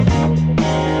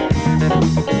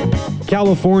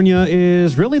California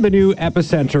is really the new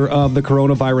epicenter of the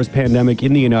coronavirus pandemic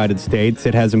in the United States.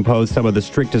 It has imposed some of the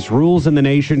strictest rules in the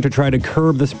nation to try to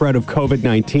curb the spread of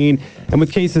COVID-19. And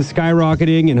with cases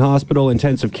skyrocketing in hospital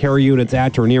intensive care units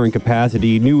at or nearing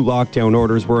capacity, new lockdown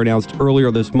orders were announced earlier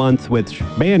this month, which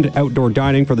banned outdoor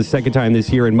dining for the second time this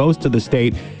year in most of the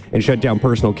state and shut down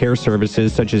personal care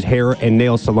services such as hair and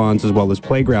nail salons as well as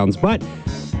playgrounds. But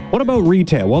what about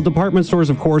retail? Well, department stores,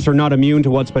 of course, are not immune to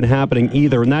what's been happening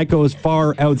either, and that goes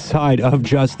far outside of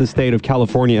just the state of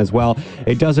California as well.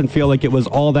 It doesn't feel like it was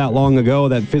all that long ago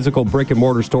that physical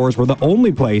brick-and-mortar stores were the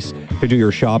only place to do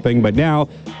your shopping, but now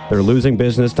they're losing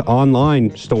business to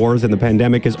online stores, and the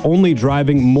pandemic is only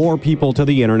driving more people to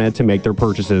the internet to make their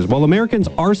purchases. While Americans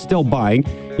are still buying,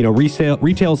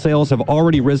 retail sales have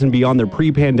already risen beyond their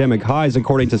pre-pandemic highs,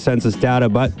 according to census data,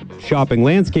 but shopping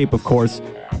landscape, of course,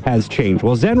 has changed.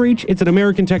 Well, Zenreach, it's an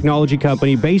American technology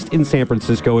company based in San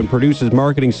Francisco and produces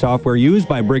marketing software used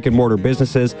by brick-and-mortar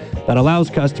businesses that allows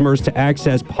customers to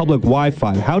access public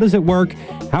Wi-Fi. How does it work?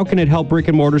 How can it help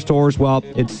brick-and-mortar stores? Well,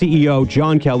 its CEO,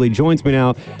 John Kelly, joins me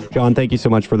now. John, thank you so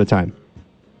much for the time.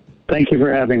 Thank you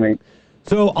for having me.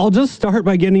 So I'll just start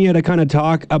by getting you to kind of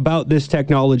talk about this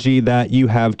technology that you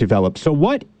have developed. So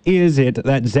what is it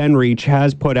that Zenreach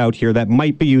has put out here that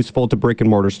might be useful to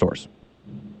brick-and-mortar stores?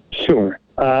 Sure.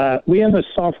 We have a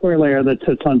software layer that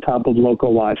sits on top of local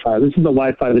Wi-Fi. This is the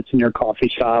Wi-Fi that's in your coffee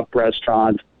shop,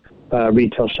 restaurant,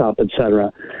 retail shop,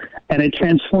 etc. And it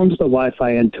transforms the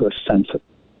Wi-Fi into a sensor.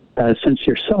 Since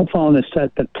your cell phone is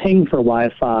set to ping for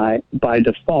Wi-Fi by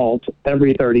default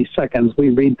every 30 seconds, we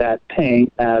read that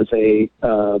ping as a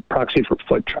proxy for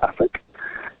foot traffic.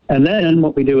 And then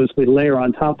what we do is we layer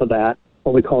on top of that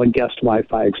what we call a guest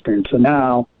Wi-Fi experience. So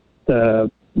now the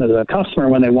customer,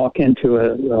 when they walk into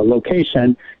a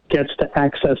location, gets to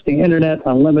access the internet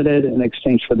unlimited in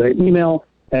exchange for their email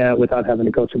without having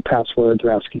to go through passwords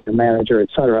or asking the manager, et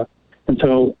cetera. And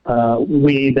so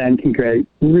we then can create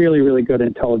really, really good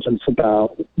intelligence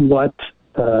about what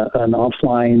an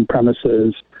offline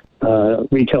premises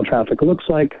retail traffic looks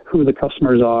like, who the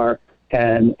customers are,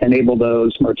 and enable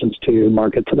those merchants to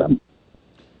market to them.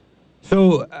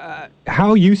 So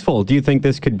how useful do you think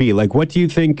this could be? Like, what do you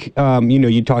think,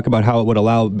 you talk about how it would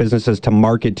allow businesses to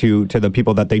market to the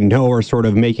people that they know are sort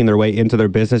of making their way into their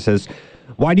businesses.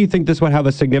 Why do you think this would have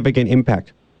a significant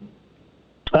impact?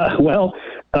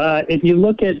 If you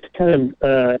look at kind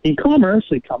of e-commerce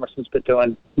has been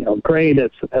doing, great.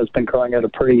 It has been growing at a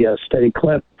pretty steady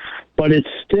clip, but it's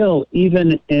still,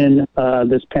 even in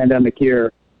this pandemic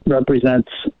year,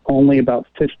 represents only about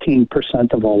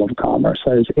 15% of all of commerce.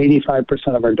 That is,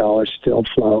 85% of our dollars still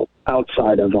flow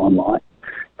outside of online.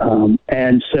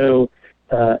 And so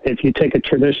if you take a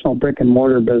traditional brick and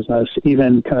mortar business,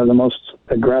 even kind of the most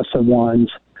aggressive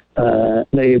ones,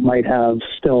 they might have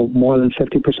still more than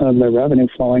 50% of their revenue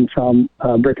flowing from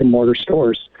brick and mortar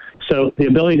stores. So the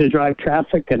ability to drive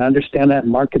traffic and understand that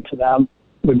and market to them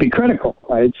would be critical,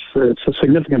 right? It's a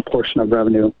significant portion of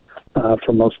revenue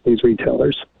for most of these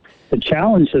retailers. The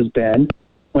challenge has been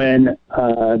when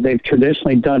they've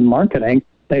traditionally done marketing,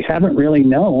 they haven't really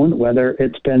known whether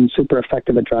it's been super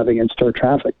effective at driving in-store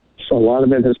traffic. So a lot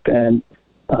of it has been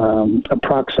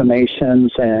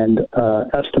approximations and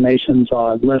estimations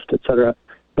on lift, et cetera.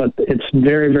 But it's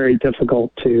very, very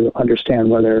difficult to understand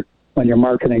whether, when you're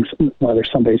marketing, whether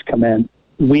somebody's come in.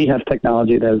 We have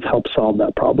technology that has helped solve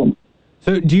that problem.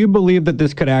 So do you believe that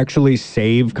this could actually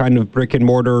save kind of brick and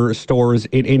mortar stores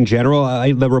in general?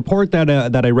 The report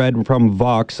that I read from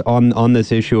Vox on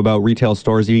this issue about retail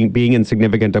stores being in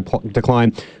significant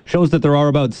decline shows that there are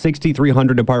about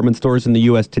 6,300 department stores in the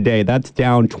U.S. today. That's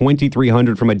down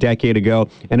 2,300 from a decade ago,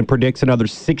 and it predicts another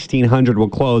 1,600 will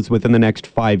close within the next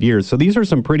 5 years. So these are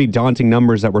some pretty daunting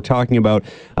numbers that we're talking about.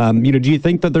 Do you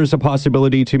think that there's a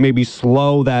possibility to maybe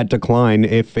slow that decline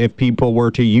if people were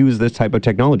to use this type of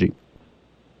technology?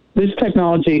 This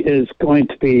technology is going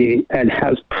to be, and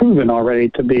has proven already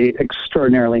to be,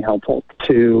 extraordinarily helpful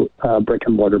to brick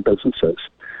and mortar businesses.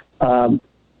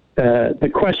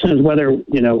 The question is whether,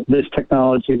 this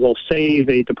technology will save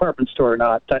a department store or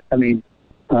not. That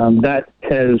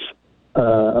has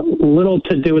little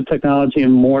to do with technology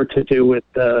and more to do with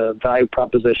the value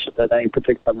proposition that any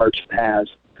particular merchant has.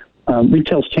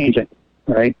 Retail's changing,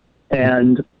 right?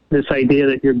 And this idea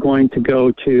that you're going to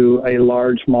go to a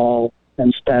large mall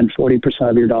and spend 40%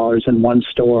 of your dollars in one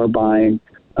store buying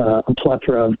a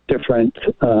plethora of different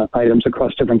items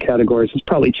across different categories has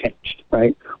probably changed,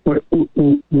 right?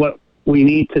 What we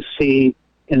need to see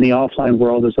in the offline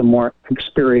world is a more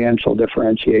experiential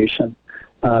differentiation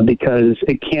because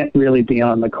it can't really be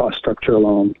on the cost structure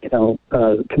alone.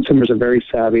 Consumers are very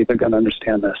savvy. They're going to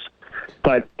understand this.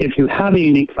 But if you have a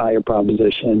unique value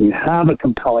proposition, you have a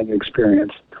compelling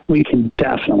experience, we can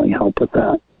definitely help with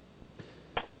that.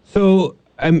 So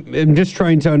I'm just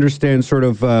trying to understand sort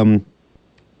of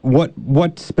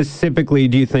what specifically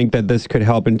do you think that this could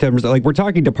help in terms of, like, we're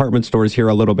talking department stores here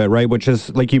a little bit, right? Which is,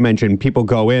 like you mentioned, people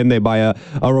go in, they buy a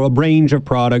range of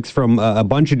products from a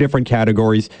bunch of different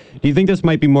categories. Do you think this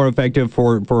might be more effective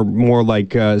for more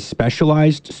like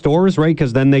specialized stores, right?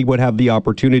 Because then they would have the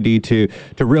opportunity to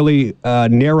really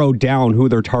narrow down who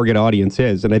their target audience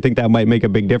is. And I think that might make a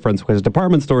big difference, because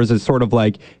department stores is sort of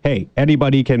like, hey,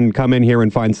 anybody can come in here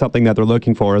and find something that they're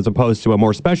looking for, as opposed to a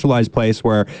more specialized place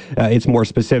where it's more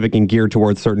specific and geared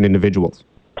towards certain individuals.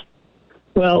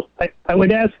 Well, I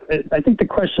would ask, I think the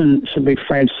question should be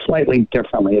framed slightly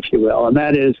differently, if you will, and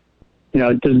that is,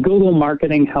 does Google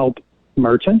marketing help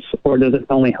merchants, or does it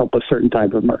only help a certain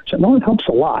type of merchant? Well, it helps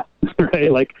a lot,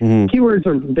 right? Like, keywords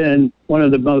have been one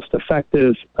of the most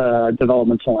effective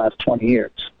developments in the last 20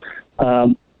 years.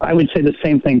 I would say the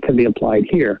same thing could be applied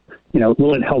here.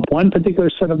 Will it help one particular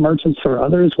set of merchants or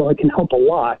others? Well, it can help a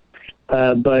lot,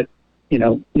 but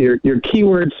your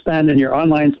keyword spend and your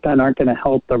online spend aren't going to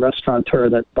help the restaurateur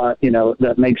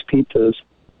that makes pizzas,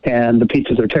 and the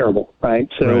pizzas are terrible, right?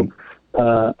 So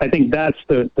I think that's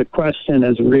the question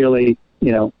is really,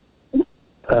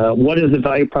 what is the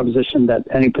value proposition that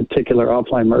any particular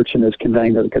offline merchant is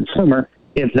conveying to the consumer?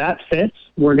 If that fits,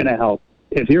 we're going to help.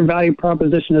 If your value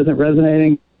proposition isn't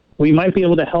resonating, we might be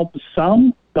able to help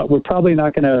some, but we're probably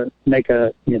not going to make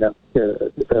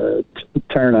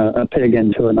turn a pig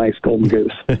into a nice golden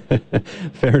goose.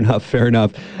 Fair enough.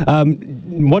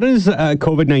 What has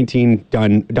COVID-19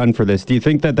 done for this? Do you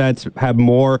think that that's had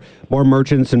more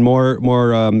merchants and more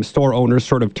store owners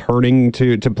sort of turning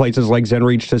to places like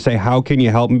ZenReach to say, how can you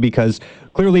help me? Because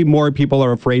clearly more people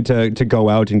are afraid to go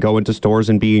out and go into stores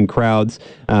and be in crowds.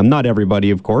 Not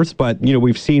everybody, of course, but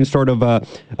we've seen sort of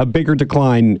a bigger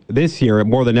decline this year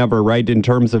more than ever, right, in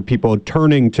terms of people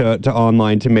turning to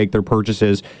online to make their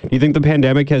purchases. Do you think the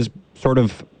pandemic has sort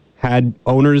of had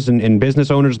owners and business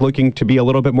owners looking to be a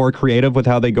little bit more creative with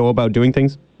how they go about doing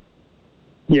things?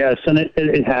 Yes, and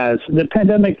it has. The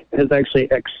pandemic has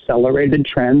actually accelerated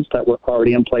trends that were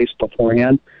already in place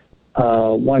beforehand.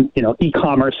 One,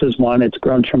 e-commerce is one. It's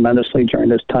grown tremendously during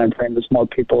this time frame as more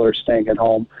people are staying at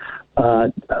home.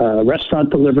 Restaurant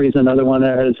delivery is another one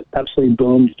that has absolutely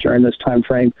boomed during this time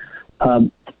frame.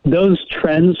 Those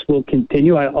trends will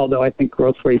continue, although I think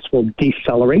growth rates will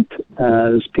decelerate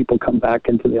as people come back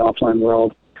into the offline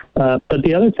world. But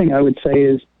the other thing I would say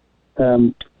is,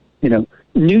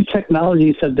 new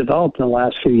technologies have developed in the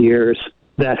last few years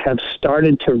that have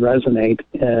started to resonate,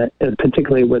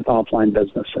 particularly with offline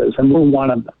businesses. And we're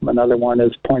one of them. Another one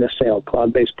is point of sale,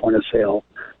 cloud-based point of sale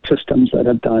systems that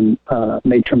have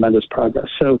made tremendous progress.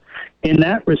 So in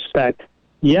that respect,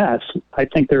 yes, I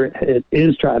think it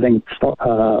is driving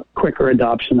quicker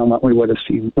adoption than what we would have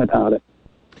seen without it.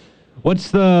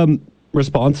 What's the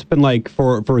response been like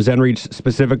for ZenReach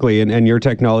specifically and your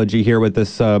technology here with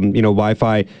this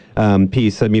Wi-Fi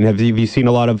piece? I mean, have you seen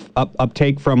a lot of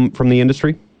uptake from the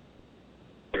industry?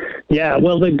 Yeah,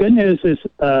 well, the good news is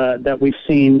that we've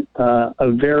seen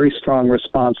a very strong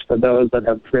response for those that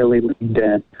have really leaned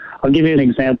in. I'll give you an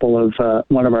example of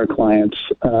one of our clients.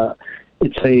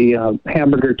 It's a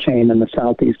hamburger chain in the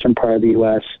southeastern part of the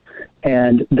U.S.,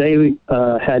 and they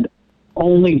had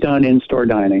only done in-store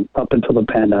dining up until the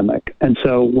pandemic. And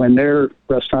so when their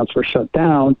restaurants were shut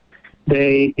down,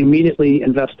 they immediately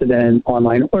invested in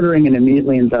online ordering and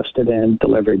immediately invested in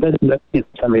delivery.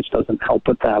 ZenReach doesn't help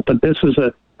with that, but this was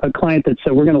a client that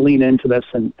said, we're going to lean into this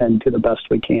and do the best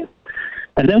we can.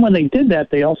 And then when they did that,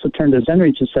 they also turned to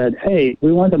ZenReach and said, hey,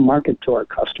 we want to market to our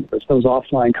customers, those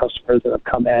offline customers that have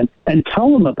come in, and tell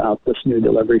them about this new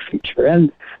delivery feature. And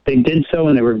they did so,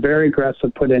 and they were very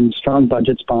aggressive, put in strong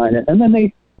budgets behind it. And then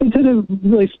they did a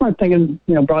really smart thing and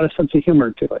brought a sense of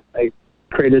humor to it. They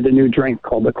created a new drink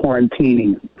called the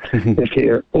Quarantini. If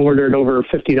you ordered over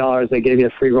 $50, they gave you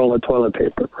a free roll of toilet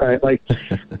paper, right?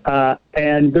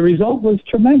 And the result was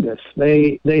tremendous.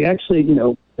 They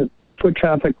actually, foot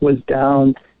traffic was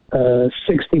down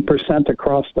 60%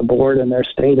 across the board in their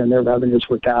state, and their revenues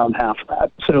were down half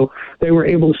that. So they were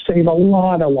able to save a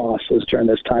lot of losses during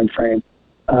this time frame.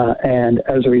 And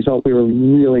as a result, we were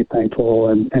really thankful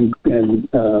and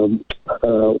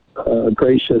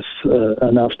gracious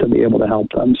enough to be able to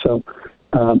help them. So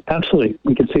absolutely,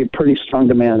 we could see pretty strong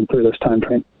demand through this time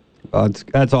frame.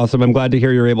 That's awesome. I'm glad to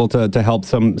hear you're able to help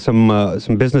some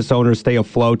business owners stay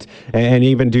afloat and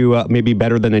even do maybe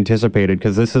better than anticipated,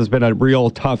 because this has been a real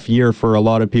tough year for a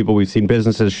lot of people. We've seen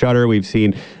businesses shutter. We've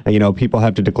seen people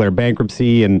have to declare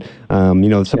bankruptcy, and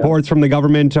supports from the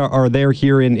government are there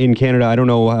here in Canada. I don't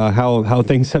know how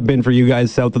things have been for you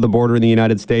guys south of the border in the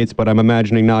United States, but I'm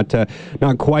imagining not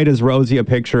quite as rosy a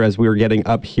picture as we were getting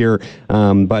up here.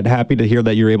 But happy to hear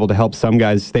that you're able to help some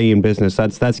guys stay in business.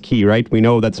 That's key, right? We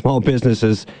know that small business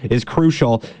is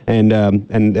crucial, and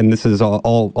this is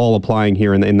all applying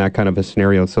here in that kind of a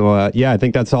scenario. So I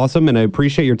think that's awesome, and I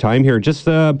appreciate your time here. Just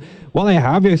while I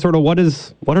have you, sort of what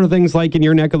are things like in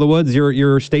your neck of the woods?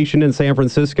 You're stationed in San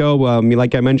Francisco.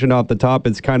 Like I mentioned off the top,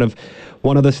 it's kind of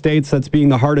one of the states that's being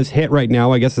the hardest hit right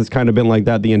now. I guess it's kind of been like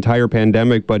that the entire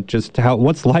pandemic. But just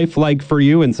what's life like for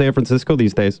you in San Francisco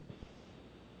these days?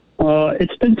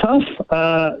 It's been tough.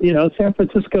 San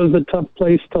Francisco is a tough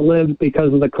place to live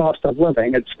because of the cost of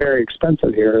living. It's very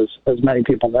expensive here, as many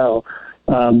people know.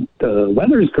 The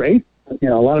weather is great. A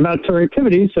lot of outdoor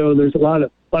activity, so there's a lot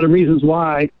of reasons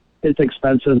why it's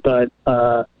expensive. But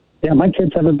my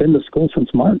kids haven't been to school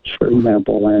since March, for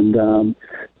example, and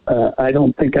I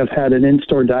don't think I've had an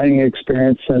in-store dining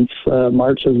experience since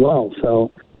March as well.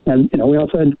 So, and we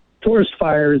also had forest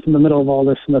fires in the middle of all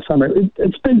this in the summer.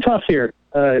 It's been tough here.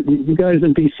 You guys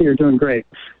in BC are doing great.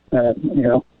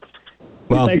 Well,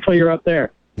 thankfully you're up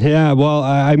there. Yeah, well,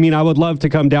 I would love to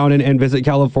come down and visit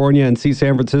California and see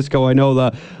San Francisco. I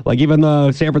know even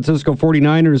the San Francisco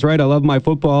 49ers, right? I love my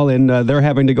football, and they're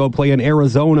having to go play in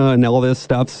Arizona and all this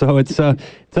stuff. So it's a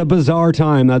bizarre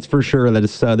time, that's for sure. That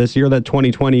it's this year that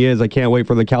 2020 is. I can't wait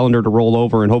for the calendar to roll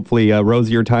over, and hopefully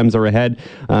rosier times are ahead.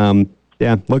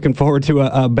 Looking forward to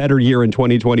a better year in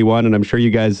 2021, and I'm sure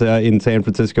you guys in San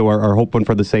Francisco are hoping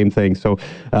for the same thing. So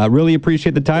really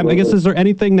appreciate the time. I guess, is there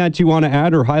anything that you want to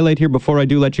add or highlight here before I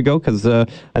do let you go? Because I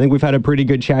think we've had a pretty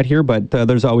good chat here, but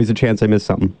there's always a chance I miss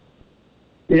something.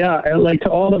 Yeah, like to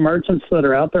all the merchants that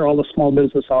are out there, all the small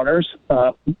business owners,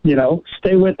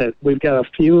 stay with it. We've got a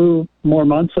few more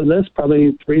months of this,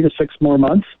 probably 3 to 6 more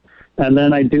months, and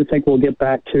then I do think we'll get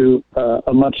back to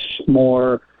a much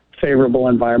more favorable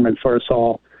environment for us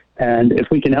all. And if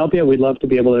we can help you, we'd love to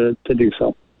be able to do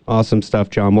so. Awesome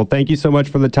stuff, John. Well, thank you so much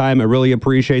for the time. I really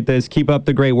appreciate this. Keep up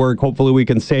the great work. Hopefully we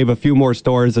can save a few more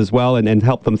stores as well and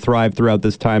help them thrive throughout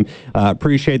this time.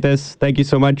 Appreciate this. Thank you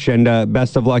so much, and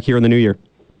best of luck here in the new year.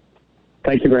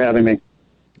 Thank you for having me.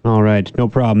 All right, no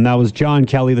problem. That was John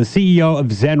Kelly, the CEO of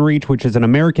ZenReach, which is an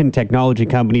American technology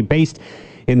company based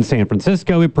in San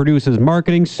Francisco. It produces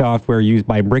marketing software used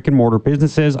by brick-and-mortar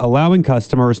businesses, allowing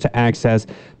customers to access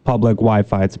public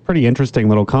Wi-Fi. It's a pretty interesting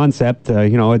little concept.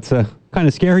 It's kind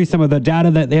of scary, some of the data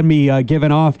that can be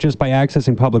given off just by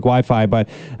accessing public Wi-Fi, but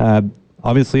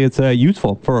obviously it's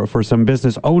useful for some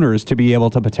business owners to be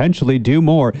able to potentially do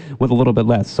more with a little bit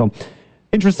less. So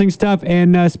interesting stuff.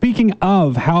 And speaking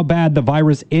of how bad the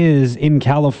virus is in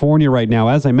California right now,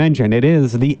 as I mentioned, it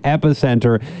is the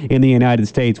epicenter in the United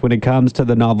States when it comes to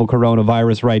the novel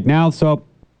coronavirus right now. So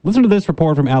listen to this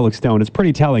report from Alex Stone. It's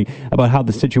pretty telling about how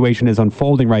the situation is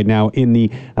unfolding right now in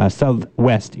the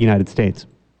southwest United States.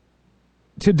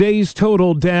 Today's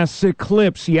total deaths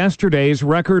eclipse yesterday's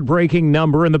record-breaking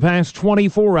number. In the past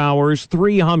 24 hours,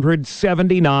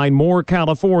 379 more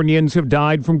Californians have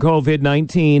died from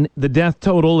COVID-19. The death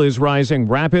total is rising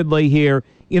rapidly here.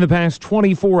 In the past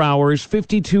 24 hours,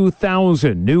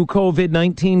 52,000 new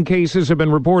COVID-19 cases have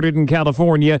been reported in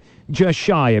California, just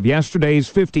shy of yesterday's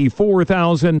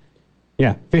 54,000.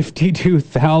 Yeah,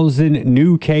 52,000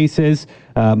 new cases,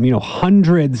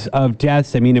 hundreds of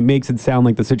deaths. It makes it sound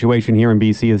like the situation here in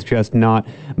BC is just not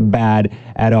bad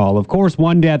at all. Of course,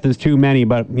 one death is too many,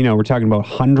 but, we're talking about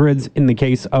hundreds in the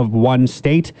case of one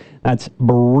state. That's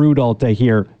brutal to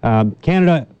hear.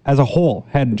 Canada as a whole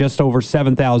had just over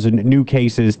 7,000 new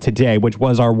cases today, which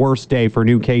was our worst day for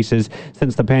new cases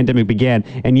since the pandemic began.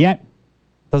 And yet,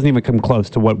 doesn't even come close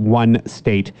to what one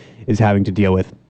state is having to deal with.